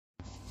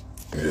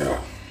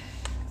Yeah.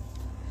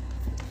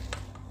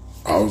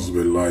 أعوذ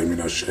بالله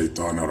من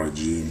الشيطان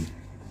الرجيم.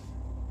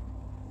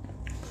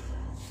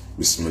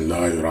 بسم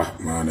الله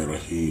الرحمن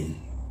الرحيم.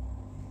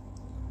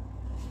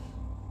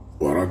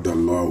 ورد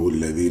الله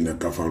الذين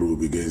كفروا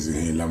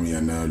بغيظهم لم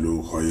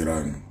ينالوا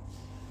خيرا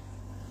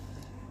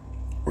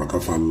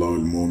وكفى الله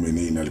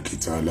المؤمنين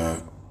القتال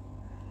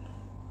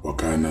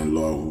وكان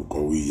الله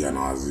قويا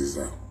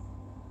عزيزا.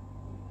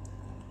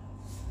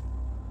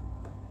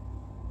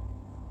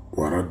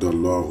 ورد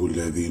الله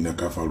الذين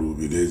كفروا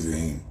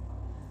بغيظهم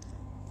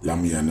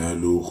لم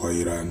ينالوا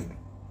خيرا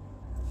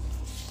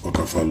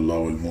وكفى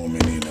الله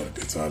المؤمنين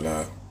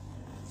القتال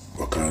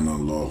وكان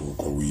الله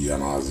قويا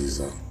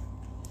عزيزا.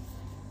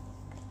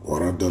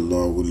 ورد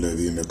الله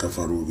الذين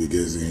كفروا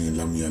بغيظهم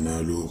لم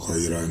ينالوا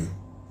خيرا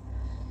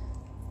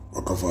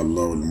وكفى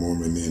الله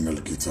المؤمنين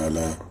القتال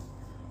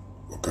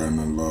وكان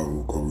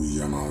الله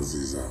قويا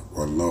عزيزا.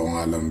 والله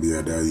أعلم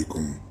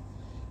بأعدائكم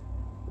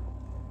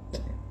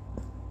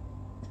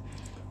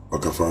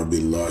وكفى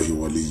بالله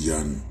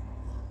وليا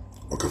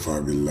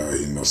وكفى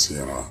بالله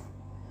نصيرا.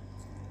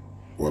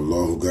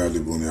 والله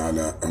غالب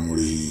على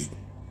أمره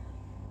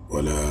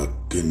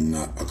ولكن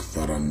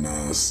أكثر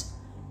الناس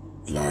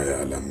لا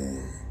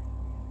يعلمون.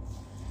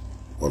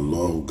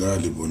 والله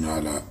غالب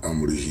على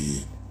أمره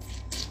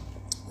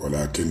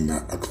ولكن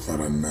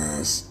أكثر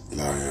الناس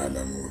لا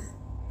يعلمون.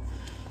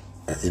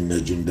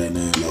 أئن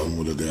جندنا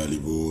لهم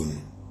الغالبون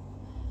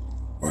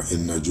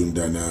وإن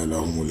جندنا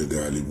لهم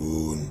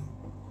الغالبون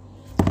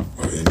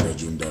وإن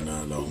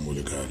جندنا لهم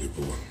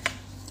الغالبون.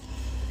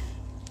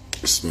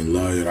 بسم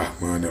الله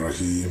الرحمن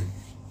الرحيم.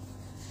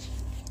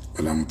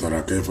 ألم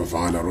تر كيف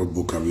فعل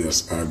ربك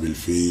بأصحاب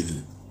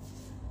الفيل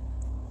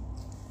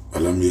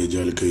ألم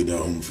يجعل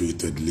كيدهم في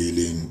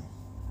تدليل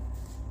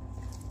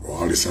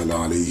وأرسل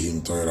عليهم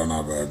طيرا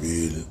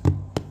أبابيل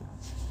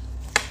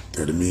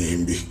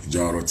ترميهم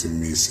بحجارة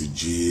من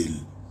سجيل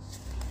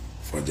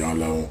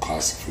فجعلهم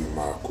كعصف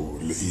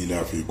مأكول.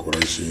 إيلاف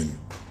قريش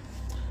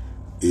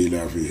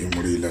إيلافهم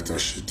رحلة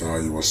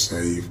الشتاء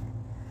والصيف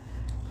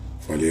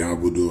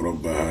فليعبدوا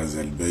رب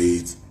هذا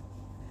البيت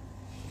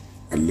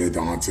الذي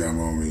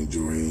أطعمهم من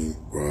جوع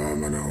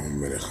وآمنهم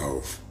من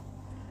خوف.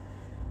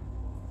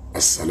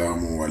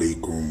 السلام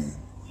عليكم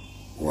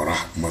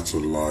ورحمة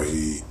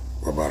الله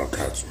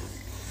وبركاته.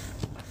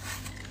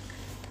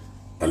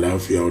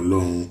 Àlàáfíà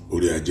Ọlọ́run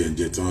orí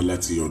ajẹ́njẹ́ tán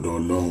láti ọ̀dọ̀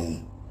Ọlọ́run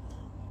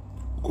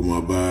kó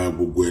máa bá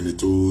gbogbo ẹni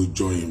tó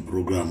join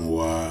program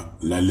wa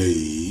lálẹ́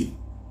yìí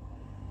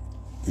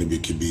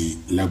níbikíbi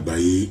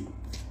lágbàáyé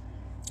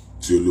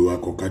tí Olúwa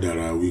kọ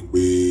kádàrá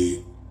wípé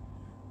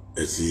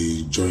ẹ ti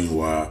join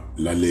wa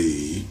lálẹ́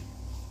yìí.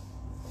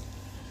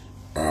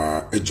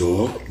 Ẹ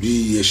jọ̀ọ́ bí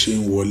ẹ ṣe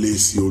ń wọlé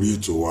sí orí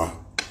ètò wa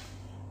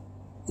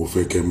mo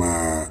fẹ́ kẹ́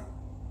máa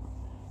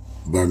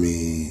bá mi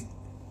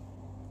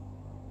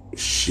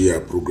share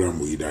program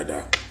yìí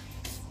dáadáa.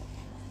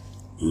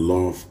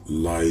 Love,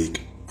 like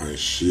and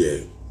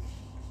share.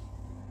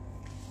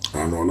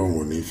 Àánú Ọlọ́run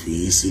ò ní fi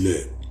yín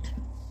sílẹ̀.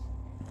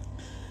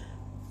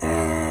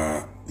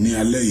 Ní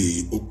alẹ́ yìí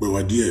ó pẹ́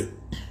wá díẹ̀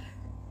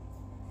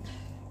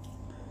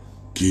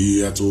kí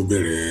a tó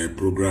bẹ̀rẹ̀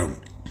program.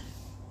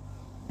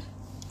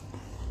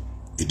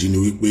 Ìdí ni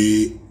wípé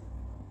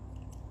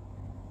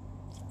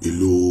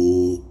ìlú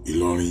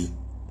Ìlọrin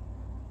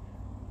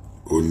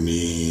ó ní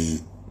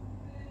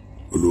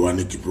Olúwa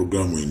ní kí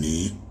program yìí ní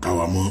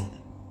káwa mọ́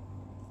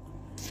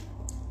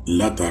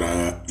látara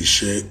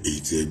iṣẹ́ èyí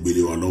tí ẹ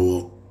gbélé wa lọ́wọ́.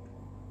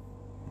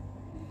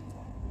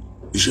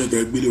 Iṣẹ́ tí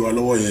ẹ gbélé wa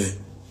lọ́wọ́ yẹn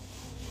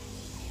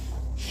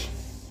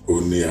ó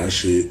ní a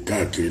ṣe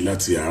káàkiri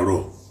láti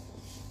àárọ̀.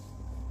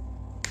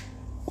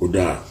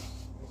 Kódà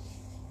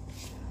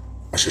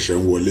a ṣẹ̀ṣẹ̀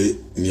ń wọlé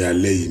ní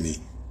alẹ́ yìí ni.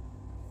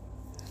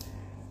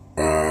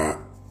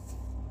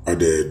 A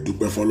dẹ̀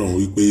dúpẹ́ fọ́lọ́run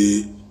wípé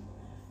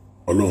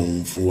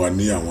Ọlọ́run fún wa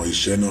ní àwọn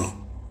iṣẹ́ náà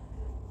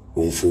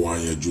òun fún wa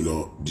yanjú lọ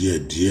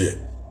díẹ̀díẹ̀.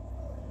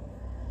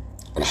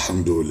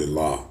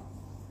 Alhamdulillah.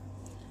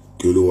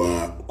 Kí Olúwa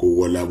kó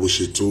wọlá bó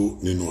ṣe tó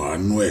nínú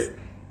àánú ẹ̀.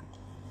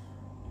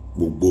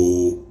 Gbogbo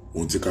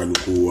ohun tí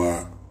kálukú wa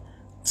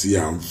tí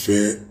à ń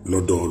fẹ́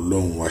lọ́dọ̀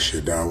Ọlọ́run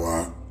aṣẹ̀dá wa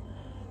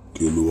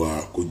kí Olúwa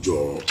kó jọ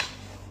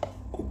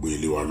kó gbé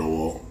lé wa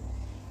lọ́wọ́.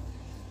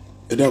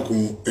 Ẹ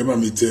dákun ẹ bá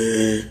mi tẹ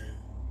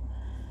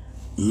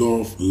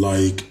love,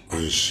 like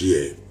and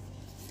share.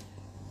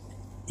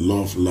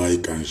 Love,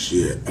 like and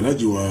share.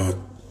 Alhaji wa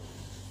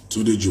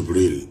Túndé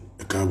Jubril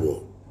ẹ káàbọ̀.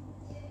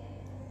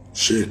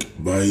 Sheikh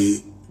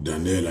Bayi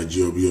Daniel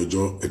Ajiobi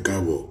Ọjọ́ ẹ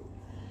káàbọ̀.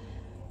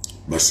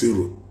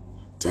 Basiru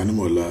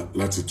Tanimola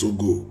láti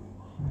Togo.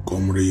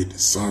 Comrade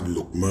Saad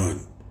Lukman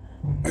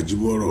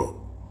Ajiboro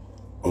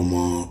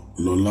ọmọ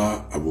Lọlá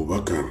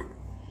Abubakar.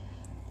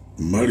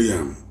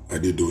 Mariam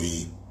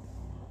Adedoyin.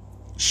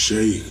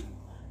 Sheikh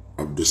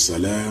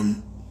Abdulsalam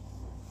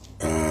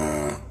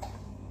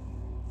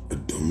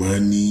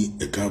Domani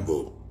ẹ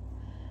káàbọ̀.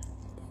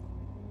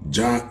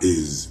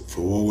 Jaiz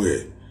Fọwọ́wẹ́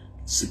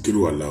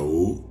Síkírù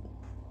Àlàó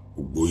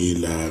ògbóyin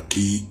la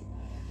kí.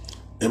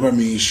 Ẹ bá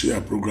mi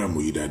share program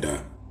yìí dáadáa.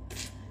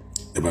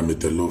 Ẹ bá mi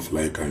tẹ love,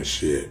 like and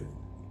share.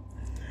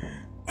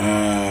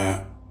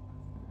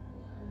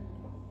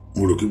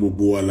 mo rò kí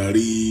gbogbo wa la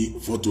rí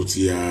fọ́tò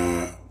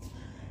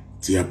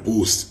tí a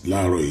post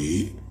láàárọ̀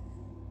yìí.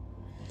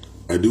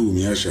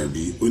 Adéwùmí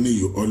Àṣàbí ó ní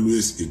you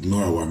always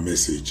ignore our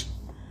message.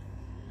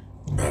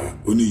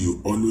 Ó ní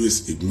you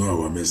always ignore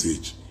our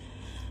message.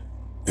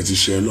 Ẹ ti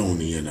ṣe Ọlọ́run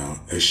nìyẹn náà,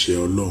 ẹ ṣe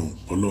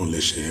Ọlọ́run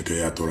lẹ́ṣẹ̀ yẹn kẹ́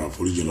yá tọrọ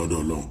àforíjì lọ́dọ̀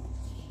Ọlọ́run.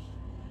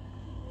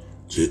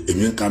 Ṣé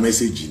èmi ń ka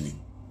mẹ́sẹ̀jì ni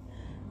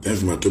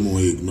tẹ́fì máa kí mo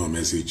ń ignore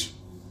message.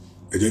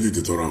 Ẹ jẹ́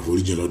tètè tọrọ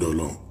àforíjì lọ́dọ̀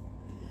Ọlọ́run.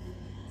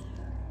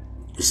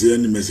 Kò sí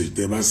any message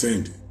tẹ́ bá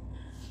send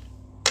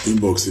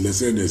inbox lẹ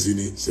send ẹ̀ sí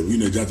ni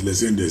Sẹ̀bínú ẹja ti lẹ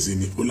send ẹ̀ sí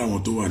ni ó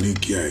láwọn tó wà ní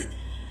kíá ẹ̀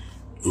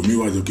omi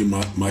wà tó kí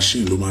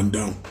machine ló máa ń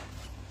dáhùn.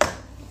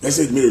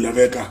 Message mélòó la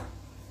fẹ́ kà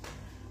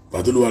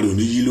pàtó ló wà lò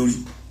ní yí lórí.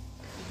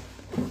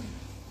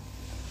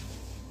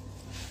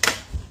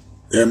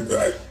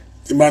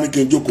 Tí bá ní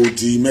kí n jókòó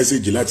ti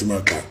mẹ́sẹ̀jì láti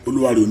máa kà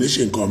olúwa rẹ̀ ò ní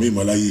ṣe nǹkan mi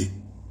mọ́ láyé.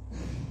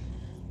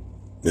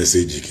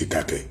 Mẹ́sẹ̀jì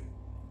kíkàkẹ́.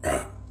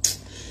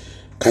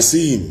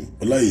 Kasim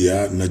Ọláìyá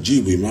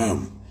Najib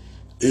Imam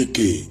AK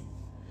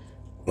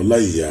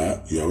Ọláìyá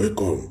you are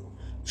welcome.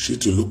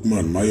 Shitu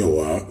Lukman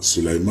Mayowa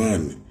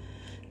Sulaiman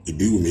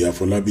Ibiwumi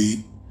Afọlábí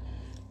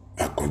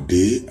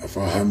Akande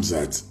Afa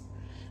Hamzat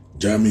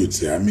Jamiu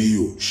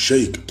Tiamiyu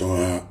Sheikh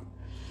Toha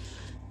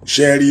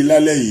Sherry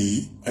lálẹ́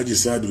yìí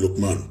Ajisad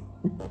Lukman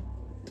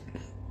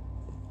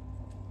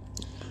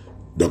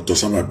Dr.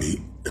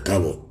 Samabi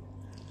Ekabo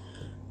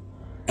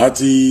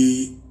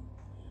àti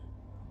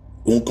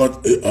Unkot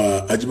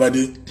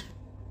Ajibade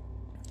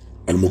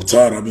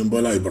Al-Mukhtar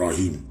Abimbola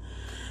Ibrahim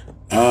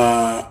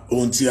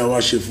ohun tí a wá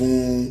ṣe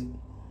fún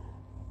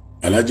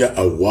Alájà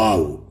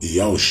Awao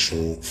Iya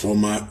Osun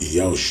former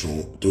Iya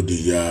Osun Todi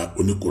Iya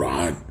Oni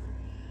Quran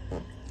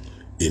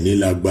ìní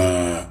la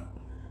gba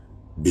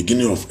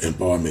beginning of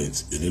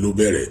empowerment ìní ló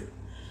bẹ̀rẹ̀.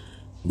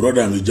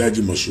 Brother mi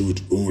Jaji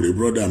Moshood ohun rẹ̀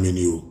brother mi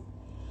ni o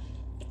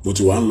mo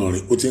ti wà ń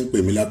lọrin ó ti ń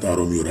pè mí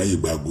látàárọ̀ mi ò ráyè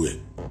gbàgbọ́ ẹ̀.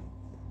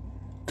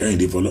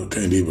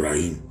 Kẹ́hìndé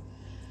Ibrahim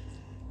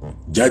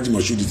Jaji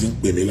Moshood ti ń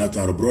pè mí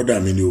látàárọ̀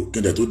brother mi ni o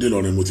kẹ́ndẹ̀ tó dé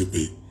lọrin mo ti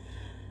pè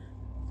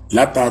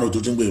látàárọ̀ tó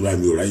ti ń pè mí báyìí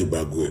mi ò ráyè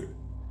gbàgbọ́ ẹ̀.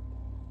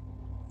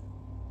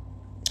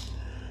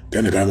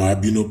 Kẹ́nìkan máa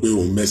bínú pé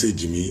òun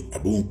mẹ́sẹ̀jì mi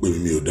àbó ń pè mí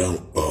mi ò dáhùn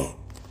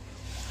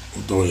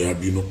ntọ́ yẹn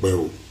abínú pẹ́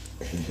o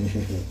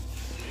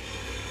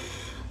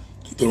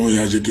ntọ́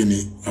yẹn ṣe kí ni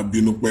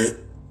abínú pẹ́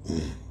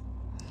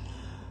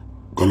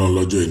kọ́lọ́n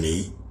lọ́jọ́ ìní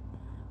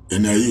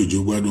ẹni ayé òjò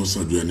gbádùn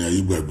sàn ju ẹni ayé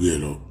gbàgbé ẹ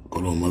lọ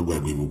kọ́lọ́n má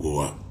gbàgbé gbogbo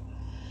wa.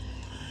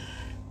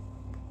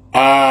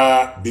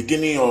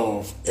 Beginning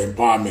of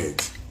empowerment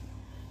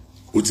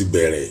ó ti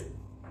bẹ̀rẹ̀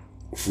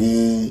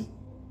fún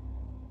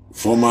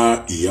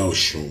former Iya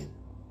Osun.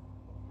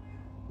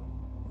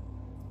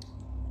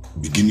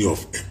 Beginning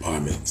of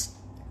empowerment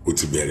ó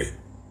ti bẹ̀rẹ̀.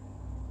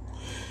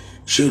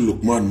 Sheikh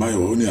Lukman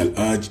Mayowa ó ní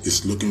Al-Hajj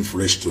is looking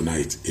fresh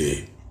tonight.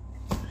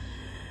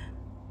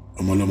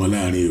 Ọmọlọmọ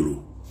láàrin èrò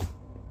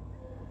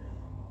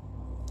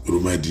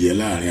rọmọdìyẹ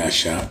láàrin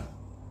àṣà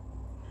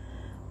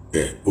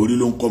orí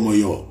ló ń kọ́mọ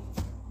yọ.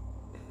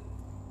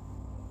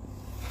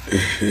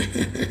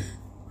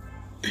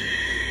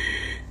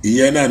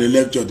 Ìyẹn náà ni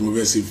lecture tí mo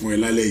fẹ́ ṣe fún ẹ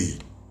lálẹ́ yìí.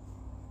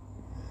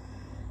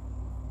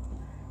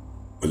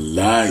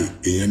 Wallahi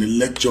ìyẹn ni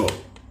lecture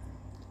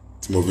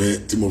tí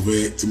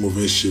mo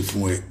fẹ́ ṣe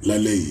fún ẹ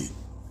lálẹ́ yìí.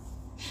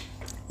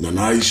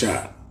 Nana Aisha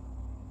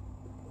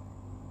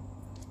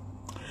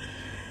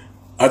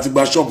a ti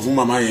gba ṣọ́ọ̀bù fún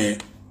màmá yẹn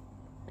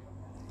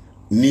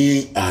ní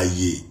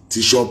ààyè tí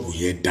ṣọ́ọ̀bù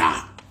yẹn dá.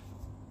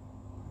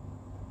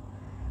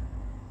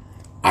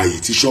 Ààyè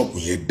tí ṣọ́ọ̀bù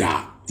yẹn dá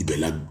ibẹ̀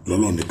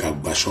lọ́lọ́run ní ká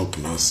gba ṣọ́ọ̀bù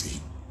náà sí.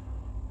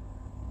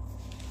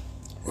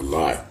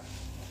 Wallahi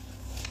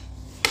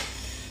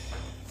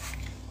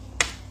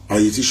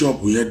ààyè tí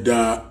ṣọ́ọ̀bù yẹn dá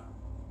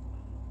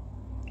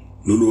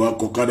lólúwa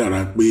kọ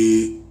kádàrá pé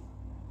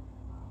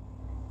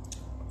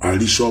a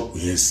rí ṣọ́ọ̀bù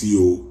yẹn sí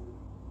o.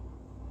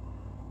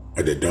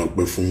 Àdẹ̀dá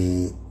ọpẹ́ fún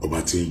ọba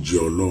tí ń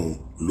jẹ́ Ọlọ́run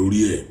lórí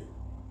ẹ̀.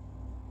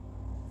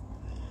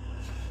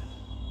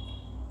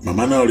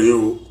 Màmá náà rèé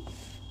o.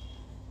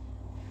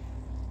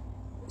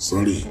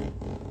 Sorry.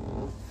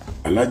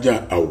 Alájà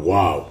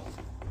Awao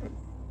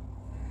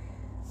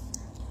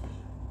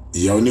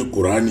Ìyá Oní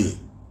Kùránì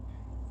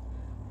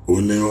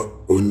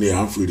ó ní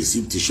à ń fi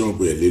receipt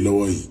ṣọ́ọ̀bù ẹ̀ lé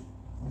lọ́wọ́ yìí.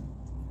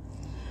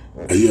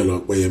 Ayé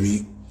ọlọ́pẹ́ Yẹmí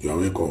you are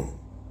welcome.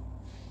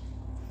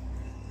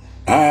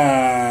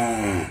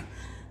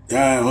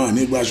 Wọ́n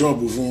ní gba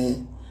ṣọ́ọ̀bù fún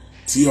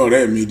tí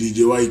ọ̀rẹ́ mi DJ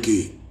YK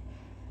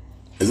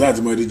ẹ̀sá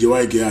àti mọ̀ DJ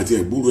YK àti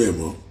ẹ̀gbúrú ẹ̀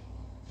mọ́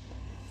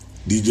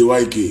DJ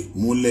YK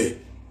múlẹ̀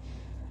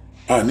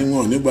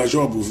níwọ̀n nígbà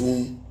ṣọ́ọ̀bù fún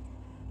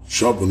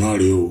ṣọ́ọ̀bù náà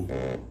rèé o.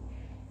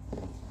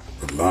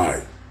 Láì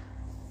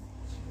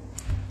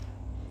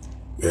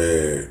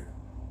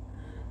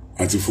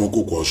àti fún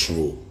kòkò Ọ̀ṣun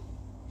o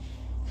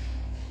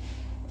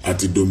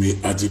àti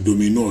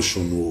domi náà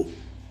Ọ̀ṣun o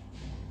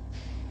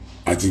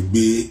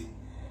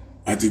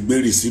àti gbé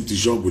receipt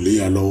ṣọ́ọ̀bù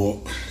léyà lọ́wọ́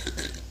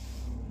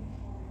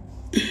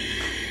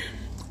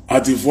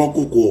àti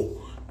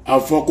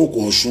afọ́kòkò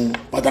Ọ̀ṣun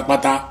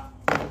pátápátá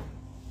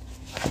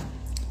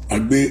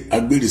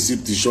agbé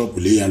receipt shop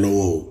lé ya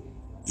lọ́wọ́ o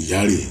ìyá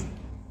rẹ̀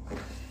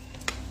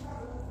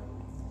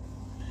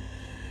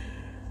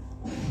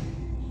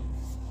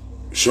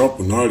shop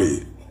náà rẹ̀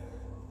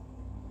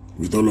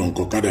bí tọ́lọ́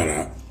nǹkan kádàrá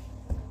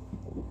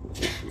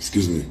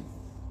excuse me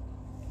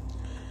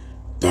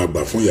tá a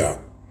gbà fún ya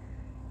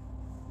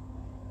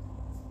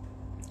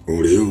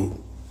òun rèé o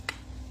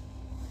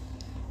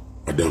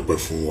adẹ́pẹ́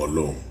fún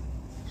Ọlọ́run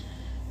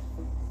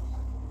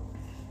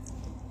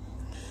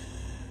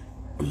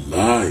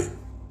láì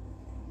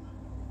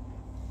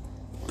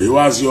pé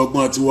wá sí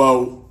ọgbọ́n tiwa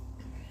o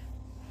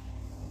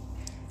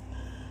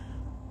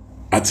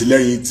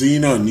àtìlẹ́yìn tí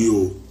náà ní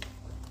o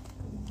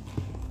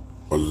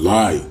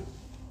láì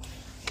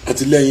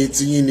àtìlẹ́yìn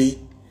tí yín ni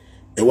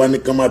ẹ wá ní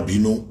ká má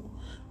bínú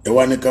ẹ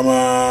wá ní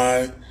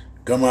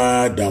ká má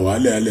dà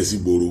wálẹ̀ alẹ̀ sí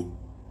gbòòrò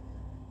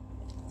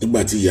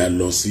nígbàtí ìyá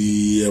lọ sí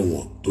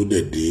ẹ̀wọ̀n tó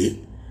dẹ̀ dé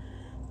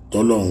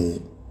tọ́lọ́hun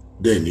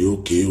dẹ̀ ní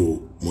òkè o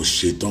mo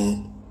ṣetán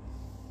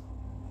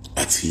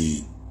àti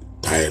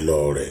ta ẹ lọ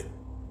rẹ̀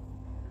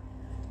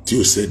tí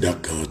ò sẹ́dá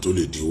kan tó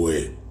lè díwọ́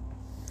ẹ̀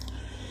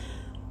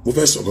mo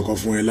fẹ́ sọ kọ́kọ́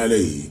fún ẹ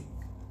lálẹ́ yìí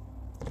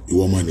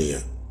ìwọ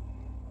ọmọnìyàn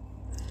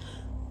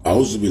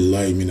a'udhu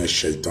billahi minash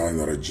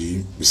shaitanir rajim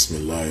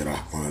bismillahir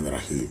rahmanir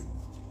rahim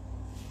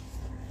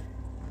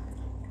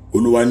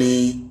Olúwa ní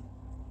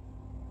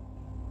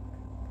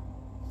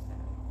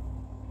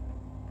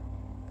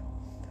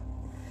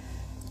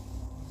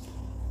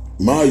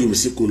ma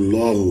yumsiku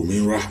Allahu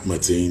min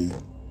rahmatin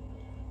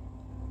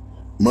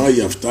ما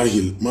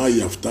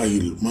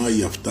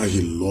يفتح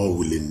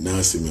الله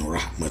للناس من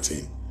رحمة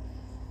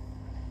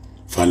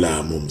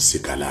فلا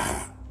ممسك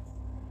لها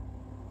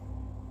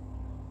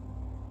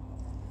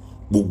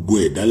gbogbo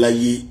ẹ̀dá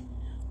láyé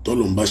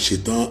tọ́lọ́run bá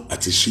ṣetán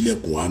àti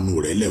ṣílẹ̀kùn àánú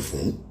rẹ̀ lẹ̀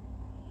fún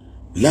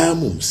la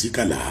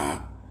mumsika laha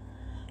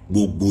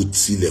gbogbo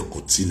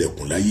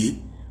tilẹ̀kùn láyé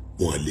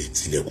wọn lè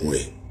tilẹ̀kùn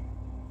ẹ̀.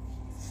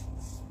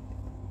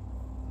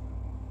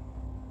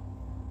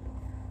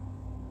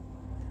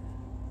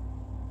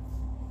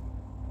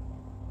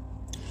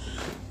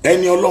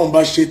 ẹni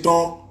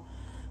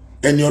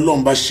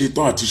Ọlọ́run bá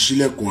ṣetán àti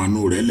ṣílẹ̀kùn àánú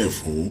rẹ̀ lẹ̀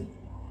fún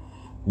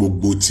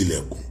gbogbo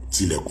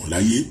tilẹ̀kùn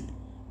láyé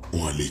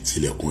wọn lè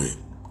tilẹ̀kùn ẹ̀.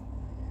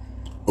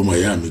 ọmọ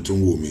ìyá mi tó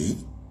ń wò mí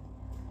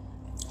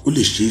ó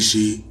lè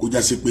ṣeéṣe kó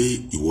já sí pé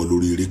ìwọ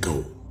lórí eré kan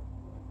o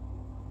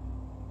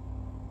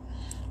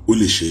ó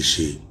lè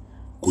ṣeéṣe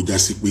kó já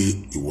sí pé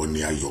ìwọ ni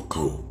ayọ̀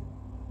kan o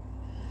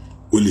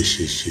ó lè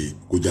ṣeéṣe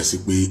kó já sí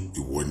pé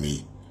ìwọ ni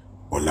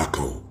ọlá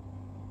kan o.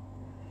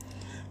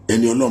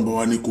 ẹni Ọlọ́run bá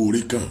wá ní kó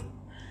rí kàn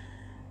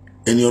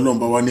ẹni Ọlọ́run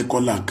bá wá ní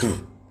kọ́là kàn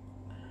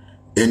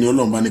ẹni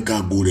Ọlọ́run bá ní ká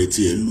agbo rẹ̀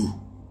tí ẹ lù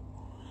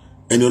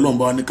ẹni Ọlọ́run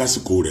bá wá ní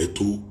kásìkò rẹ̀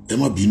tó ẹ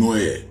má bínú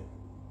ẹ̀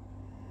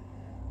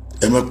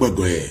ẹ má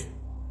pẹ̀gàn ẹ̀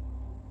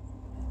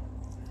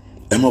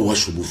ẹ má wá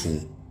ṣubú fún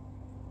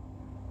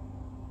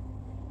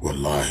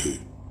wàláhì.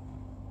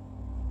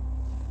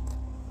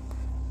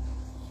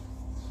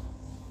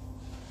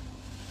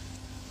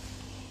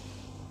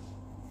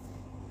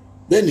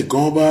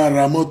 bẹ́nìkan bá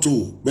ra mọ́tò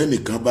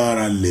bẹ́nìkan bá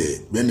ra lẹ̀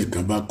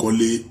bẹ́nìkan bá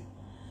kọ́lé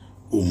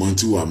ó mọ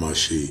tí wàá máa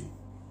ṣe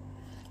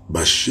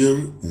bashir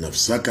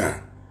nafsaka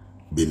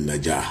bin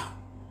najah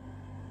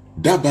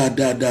dábàá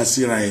dáadáa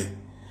síra ẹ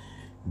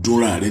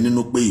dúnra rẹ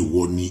nínú pé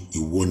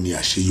ìwọ ni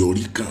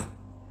àṣeyọrí kan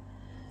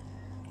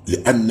li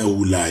annahu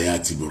la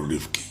yati bir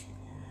rifqi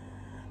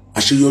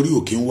àṣeyọrí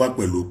ò kí ń wá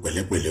pẹ̀lú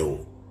pẹ̀lẹ́pẹ̀lẹ́ o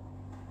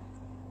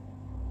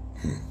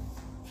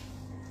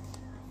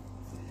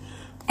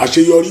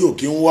àṣeyọrí ò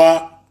kí ń wá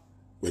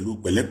pẹ̀lú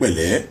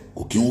pẹ̀lẹ́pẹ̀lẹ́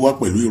kò kí ń wá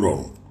pẹ̀lú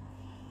ìrọ̀rùn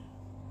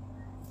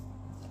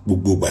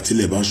gbogbo ìgbà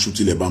tílẹ̀ bá ń ṣú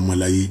tílẹ̀ bá mọ́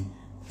láyé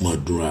máa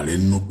dúnra rẹ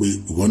nínú pé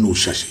ìwọ náà ó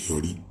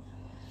ṣàṣeyọrí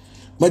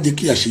má jẹ́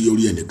kí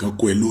àṣeyọrí ẹnìkan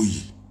kó ẹ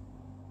lóyìí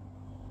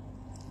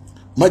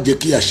má jẹ́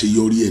kí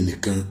àṣeyọrí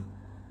ẹnìkan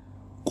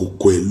kó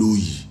kó ẹ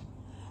lóyìí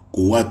kó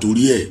wá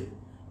torí ẹ̀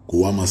kó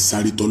wá máa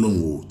sáré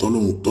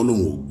tọ́lọ́hun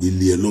ò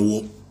gbélé ẹ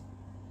lọ́wọ́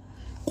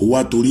kó wá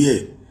torí ẹ̀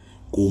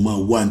kó máa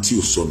wá tí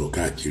ò sọnù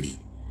káàkiri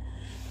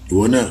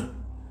ìwọ náà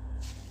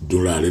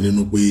dúnra rẹ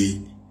nínú pé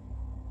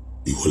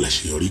ìwọ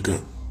làṣeyọrí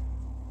kan.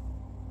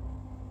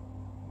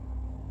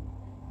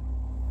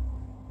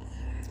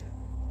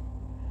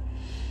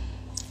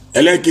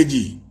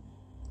 ẹlẹ́kejì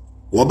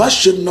wa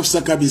bashir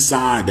nafsaka bi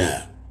saada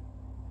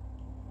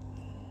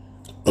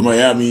ọmọ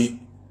ìyá mi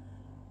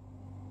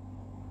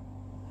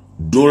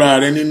dúnra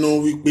rẹ nínú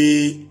wípé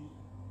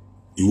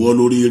ìwọ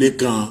lórí eré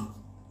kan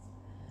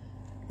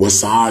wa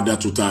saada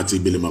tutati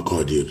bil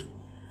maqadir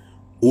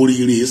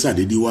oríire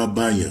ṣàdédé wá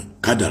báyàn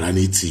kádàrá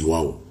ní ti wá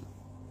o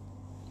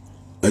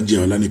ẹjẹ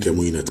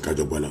ọlánìkẹmú iná tí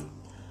kájọ gbọ́lá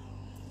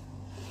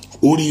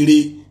oríire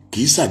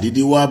kìí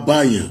ṣàdédé wá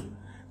báyàn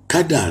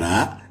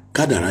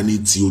kádàrá ní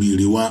ti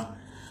oríire wá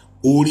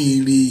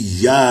oríire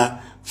ìyá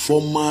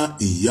fọ́mà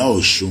ìyá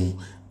Ọ̀ṣun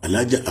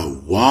alájà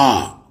àwá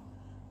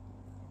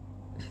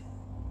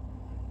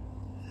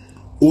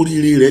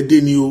oríire rẹ̀ dé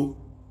ní o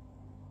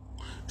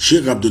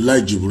Sheikh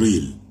Abdullahi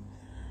Jibril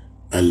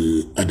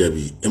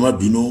Al-Adabi ẹ má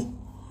bínú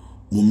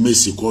mo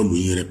mẹ́sì kọlù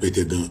yín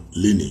rẹpẹtẹ gan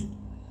léni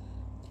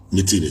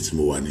mítìnì tí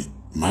mo wà ní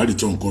màá rí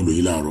tán kọ́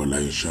lóyún láàárọ̀ ọ̀la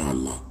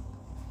inshallah.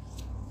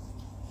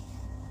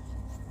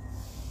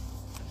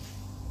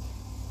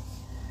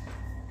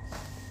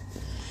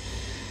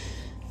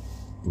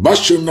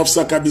 bashir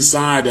nafsaka bi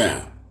saada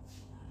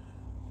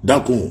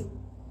dákun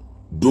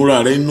dúnra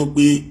rẹ̀ nínú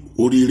pé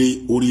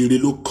oríire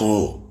ló kàn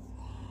ọ́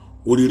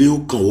oríire ó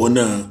kàn wọ́n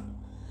náà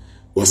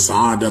wa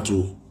saadatu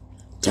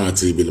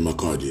tààtì bil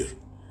maqadir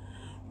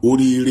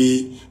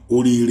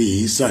oríire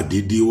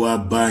ìsàdédé wá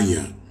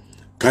báyàn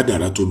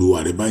kádàrá tó lo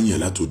ààrẹ báyàn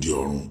látòdì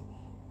ọ̀run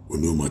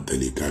oní ọmọ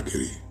tẹ̀lé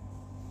káàkiri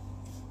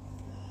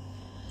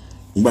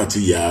nígbàtí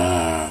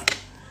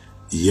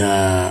ìyá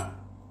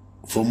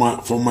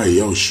fọ́mà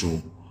Ìyá Ọ̀ṣun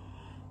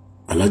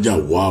alájà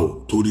wáò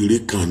tó ríire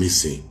kan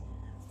nísìn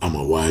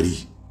àmọ́ wá rí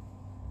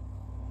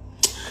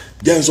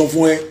jẹ́ ń sọ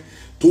fún ẹ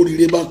tó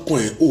ríire bá kàn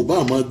ẹ́ ò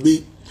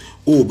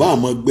bá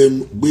máa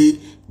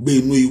gbé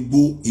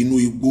inú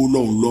igbó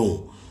lọ́hùn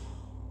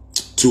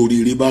tí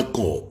oríire bá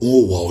kàn ọ́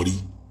wà ọ́ rí.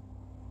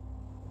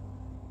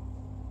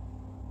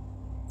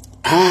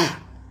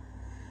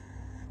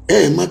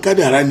 Má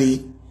kádàrá ni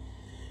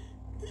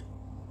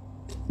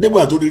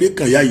nígbà tó ríire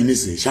kàn yá yìí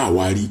nísìn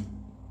ṣáàwárí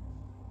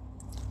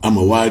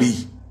àmọ́ wá rí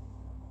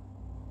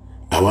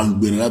àwa ń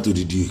gbéra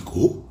látòdìdí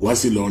Èkó wá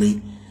sí Ìlọrin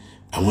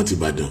àwọn ti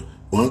Ìbàdàn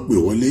wọ́n ń pè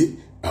wọlé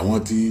àwọn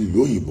ti ìlú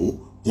òyìnbó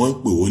wọ́n ń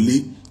pè wọlé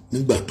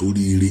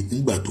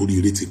nígbà tó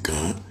ríire ti kàn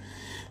án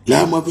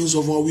láà máa fi ń sọ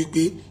fún ọ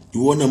wípé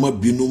ìwọ náà má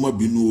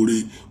bínú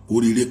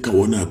oríire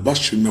kàwọ́ náà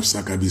bashir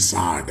nafsaka bi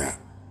saada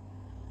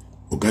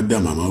ọ̀gá dá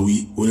màmá wí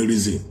only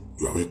reason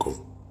you are welcome.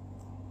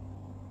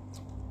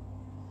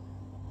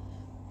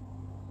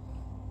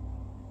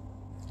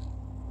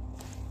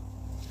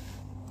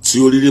 tí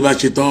oríire bá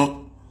ṣe tán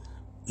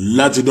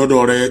láti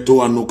dọ́dọ̀ rẹ tó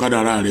wà nù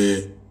kádàrá rẹ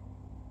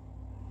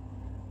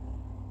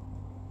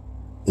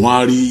wọ́n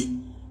á rí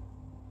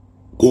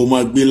kó o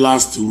máa gbé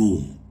last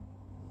room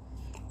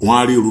wọ́n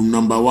á rí room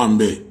number 1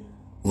 bẹ́ẹ̀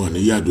wọ́n ní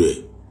yàdọ̀ ẹ̀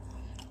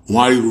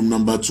wọ́n á rí room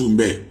number 2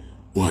 bẹ́ẹ̀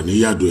wọ́n ní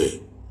yàdọ̀ ẹ̀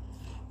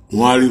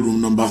wọ́n á rí room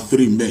number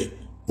 3 bẹ́ẹ̀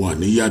wọ́n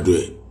ní yàdọ̀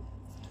ẹ̀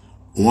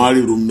wọ́n á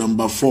rí room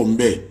number 4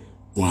 bẹ́ẹ̀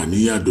wọ́n ní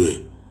yàdọ̀ ẹ̀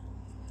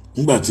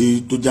nígbà tí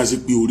tó já sí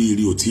pé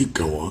oríire ò tí ì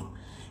kàn wọ́n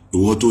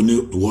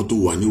ìwọ tó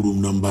wà ní room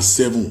number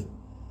 7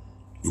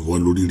 ìwọ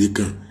lóríire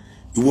kan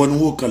ìwọ ni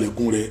wọ́n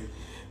kalẹ̀kùn rẹ̀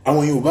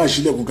àwọn yóò bá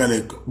ṣílẹ̀kùn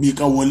kalẹ̀ bí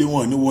ká wọlé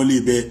wọn ní wọlé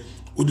bẹ́ẹ̀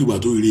ó dìgbà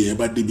tó rí ẹ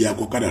bá débi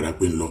akọ kádàrá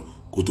pé ń lọ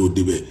kó tó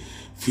débẹ̀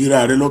fíra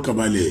rẹ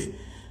lọ́kànbalẹ̀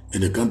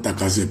ẹnìkan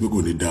tàka sí ẹ pé kò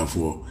ní dáa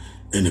fún ọ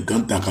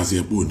ẹnìkan tàka sí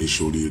ẹ pé ò ní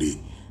ṣoríire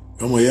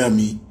ọmọ ìyá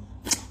mi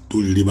tó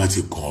ríire bá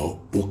ti kàn ọ́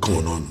ó kàn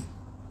ọ́ náà nù.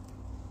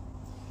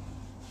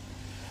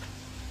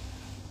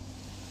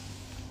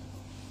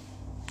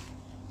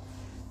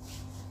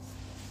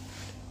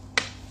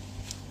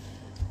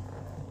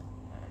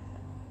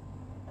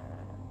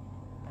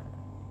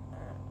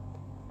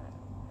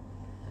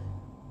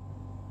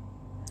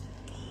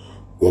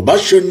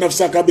 wabashir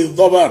nafsaka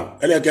bi-dhabar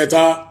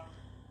ẹlẹ́kẹta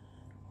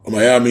ọmọ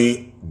ìyá mi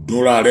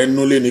dúnra rẹ̀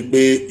núlé ni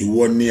pé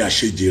ìwọ ni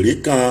àṣejèrè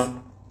kan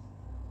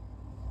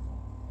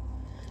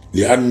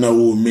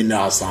li'annahu min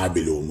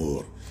as'abil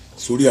umur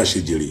sórí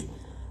àṣejèrè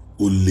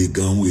ó lè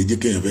gan ohun èjì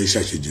kéèyàn fẹ́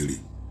ṣàṣejèrè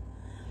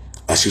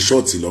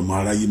àṣeṣọ́ọ̀tì lọ́mọ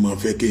aráyé máa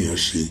fẹ́ kéèyàn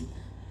ṣe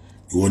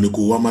ìwọ ni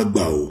kó wá má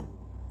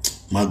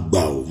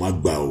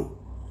gbà ó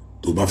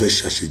tó bá fẹ́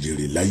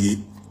ṣàṣejèrè láyé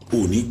ò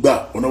ní gbà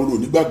ọ̀nà wo ló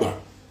ní gbàgbà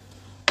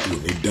ò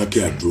ní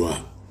dákẹ́ àdúrà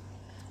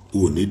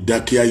ò ní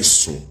dákẹ́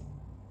àìsùn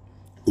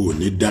ò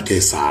ní dákẹ́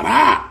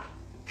sàárà.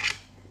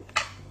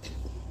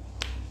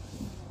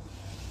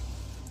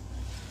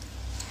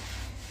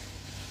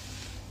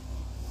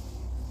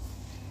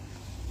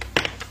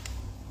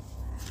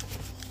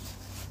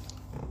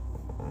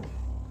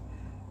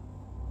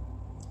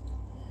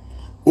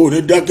 ò ní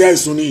dákẹ́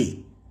àìsùn ni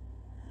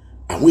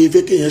àwọn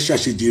ìfẹ́ kéèyàn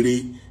ṣàṣejèrè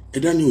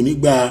ẹ̀dá ni ò ní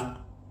gbà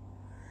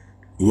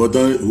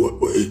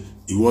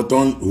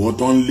ìwọ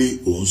tán lé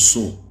òun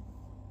sùn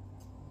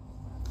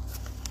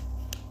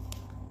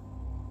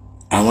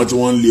àwọn tí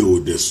wọ́n ń lé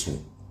òde sùn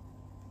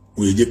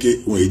wọ́n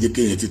èyí jẹ́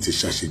kéèyàn tètè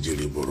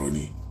ṣàṣejèrè bọ̀rọ̀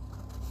ni.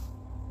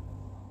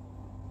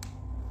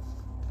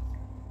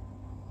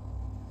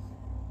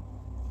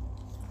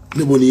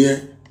 níbo nìyẹn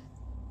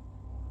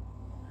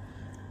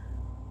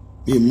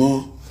mi mọ́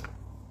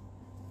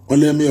wọ́n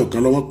lẹ́mí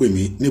ọ̀kan lọ́wọ́ pè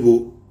mí níbo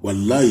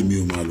wàláhì mi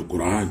ò mọ̀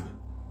Al-Qur'an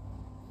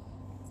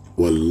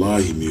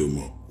wàláhì mi ò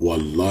mọ̀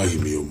wàláhì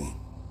mi ò mọ̀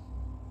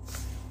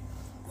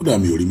kódà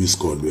mi ò rí miss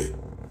call ẹ̀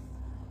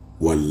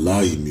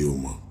wàláhì mi ò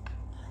mọ̀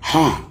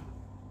ha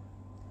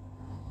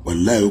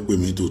wàláhì ó pè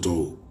mí tòótọ́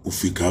ó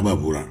fi Káàbà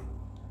búra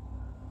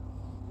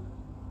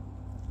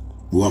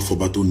mo wá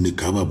fọba tó ní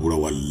Káàbà búra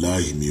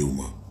wàláhì mi ò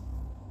mọ̀.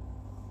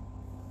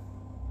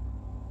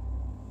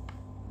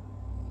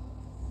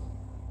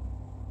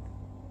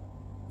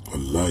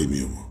 wàláhì mi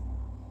ò mọ̀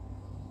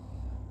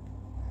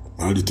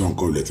máa rí tán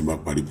kọ́ ilẹ̀ tí bá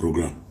parí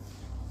program.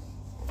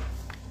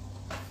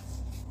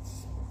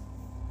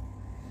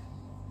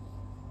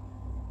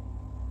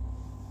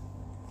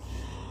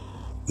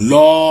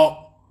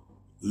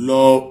 lọ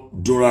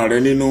dúnra rẹ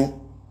nínú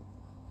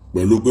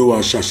pẹ̀lú pé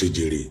wàá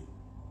ṣàṣejèrè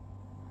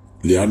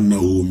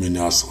li'annahu min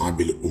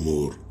ashabil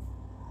umur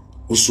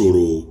ó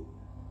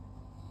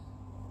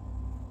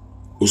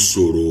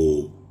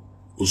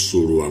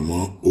ṣòro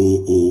àmọ́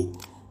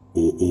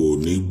ó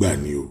nígbà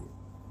ni o.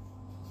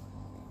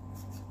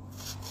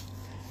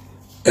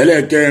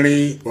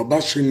 ẹlẹ́kẹrin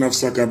wabashir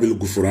nafsaka bil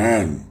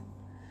gufran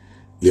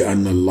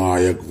li'anna Allah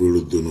yaghfiru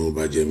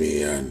dhunuba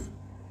jami'an.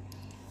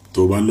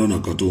 tó bá lọ́nà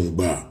kan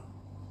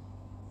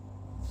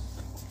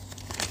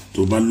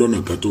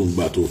tó ń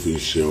gbà tó fi ń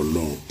ṣe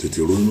ọlọ́run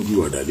tètè ronú bí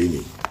wàdà lẹ́ni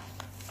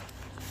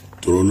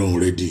tọrọ ọlọ́run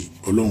rẹ́dì.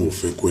 ọlọ́run ò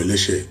fẹ́ kó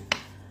ẹlẹ́ṣẹ̀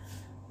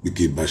bí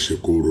kì í bá ṣe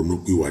kó ronú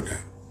bí wàdà.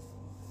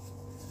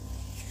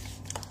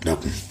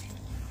 dákun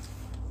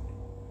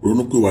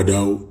ronú bí wàdà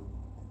o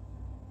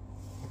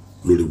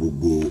lórí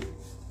gbogbo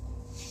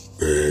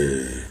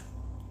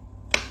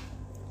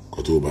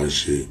kan tó bá ń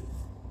ṣe,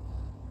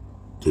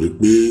 torí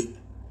pé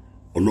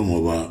ọlọ́run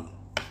ọba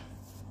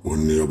òun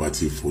ni ọba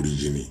tí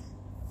foríjì ni.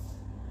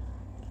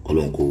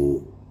 Ọlọ́run kó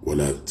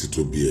wọlá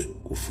títóbi ẹ̀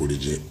kó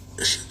foríjì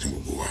ẹ̀ṣẹ̀ tí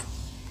gbogbo wa.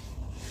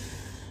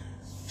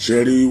 ṣe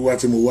rí wá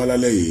tí mo wá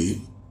lálẹ́ yìí,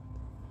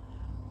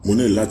 mo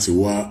ní láti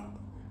wá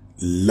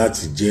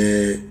láti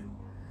jẹ́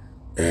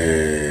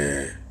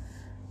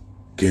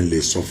kí n lè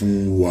sọ fún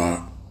wa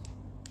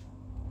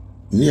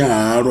ní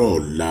àárọ̀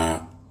ọ̀la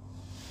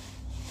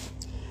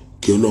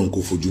kí Ọlọ́run kó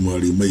fojúmọ́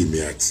rí mọ́ èmi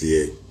àti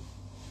ẹ.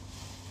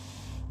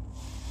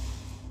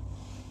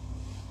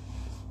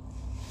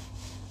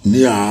 ní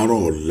àárọ̀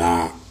ọ̀la,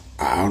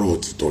 àárọ̀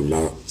títọ̀la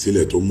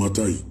sílẹ̀ tó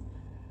mọ́tọ̀ yìí,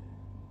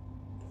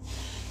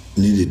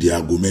 ní dédé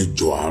aago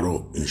 8 àárọ̀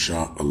insha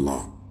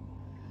Allah,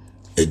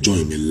 ẹ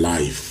join mi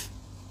live.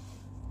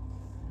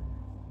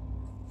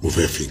 mo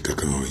fẹ́ fi nǹkan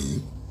kan hàn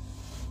yín.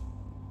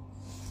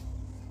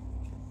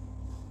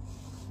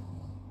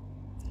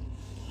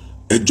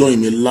 ẹ join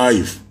mi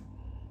live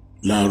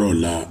láàárọ̀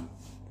ọ̀la.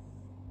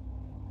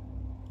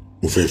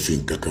 mo fẹ́ fi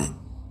nǹkan kan,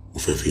 mo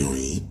fẹ́ fi hàn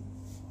yín.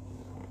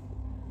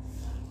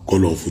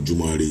 kọ́lọ́n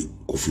fojúmọ́ rí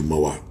kò fi mọ́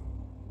wa.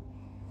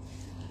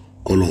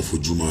 kọ́lọ́n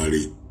fojúmọ́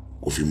rí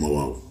kò fi mọ́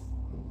wa o.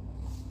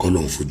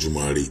 kọ́lọ́n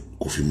fojúmọ́ rí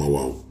kò fi mọ́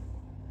wa o.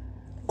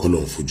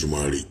 kọ́lọ́n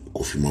fojúmọ́ rí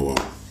kò fi mọ́ wa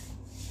o.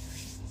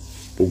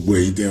 gbogbo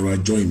ẹ̀yin tẹ́ ra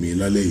join mi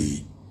lálẹ́ yìí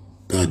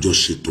tá a jọ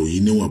ṣètò yìí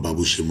níwọ̀n bá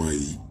bó ṣe máa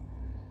yìí.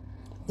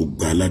 mo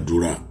gba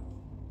aládùúrà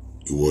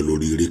ìwọ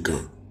lórí ire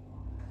kan,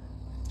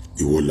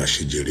 ìwọ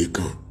làṣejèrè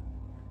kan,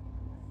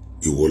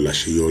 ìwọ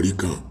làṣeyọrí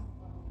kan,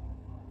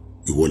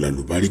 ìwọ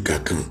làlùbáríkà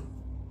kan,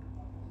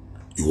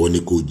 ìwọ ni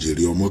kò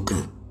jèrè ọmọ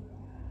kan,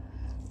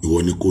 ìwọ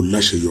ni kò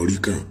láṣeyọrí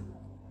kan,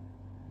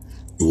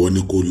 ìwọ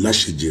ni kò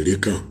láṣejèrè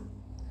kan.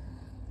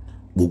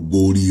 gbogbo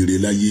oríire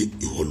láyé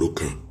ìwọ ló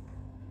kàn.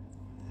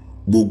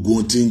 gbogbo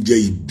ohun tí ń jẹ́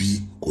ibi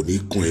kò ní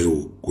kan ẹ o,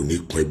 kò ní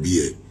kan ẹbí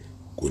ẹ,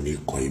 kò ní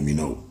kan èmi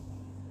náà o.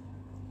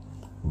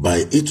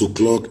 By 8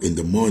 o'clock in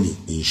the morning,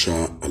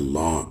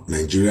 inshallah,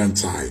 Nigerian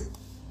time,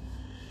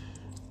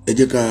 ẹ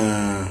jẹ́ ká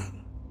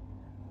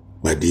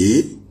pàdé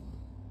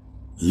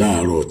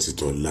láàárọ̀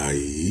títọ̀la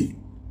yìí.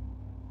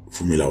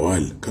 Fúnmi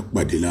Lawal ká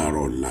pàdé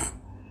láàárọ̀ ọ̀la.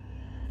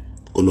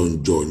 kọ́lọ́ ń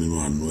jọ nínú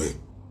àánú ẹ̀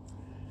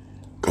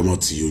ká má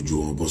ti ojú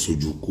wọn bọ́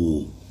sójú kú o.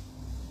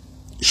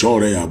 ìṣọ́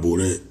rẹ̀ ààbò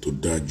rẹ̀ tó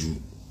dájú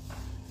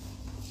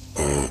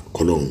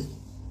kọ́lọ́hún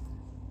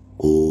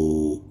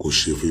kò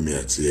ṣe fún mi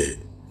àti ẹ̀.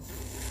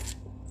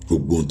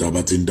 gbogbo ohun tá a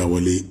bá ti ń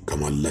dáwọ́lé ká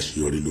máa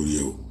láṣeyọrí lórí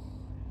ẹ̀ o.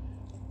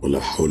 wala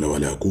hawla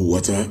wala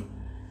quwwata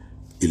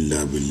illa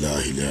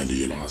billahi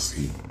al-aliyyil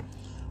azim.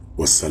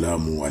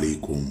 Wassalamu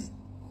alaikum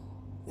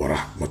wa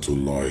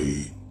rahmatullahi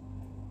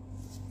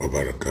wa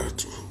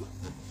barakatuh.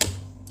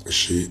 ẹ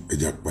ṣé, ẹ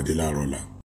jẹ́ á pàdé láàárọ̀ ọ̀la.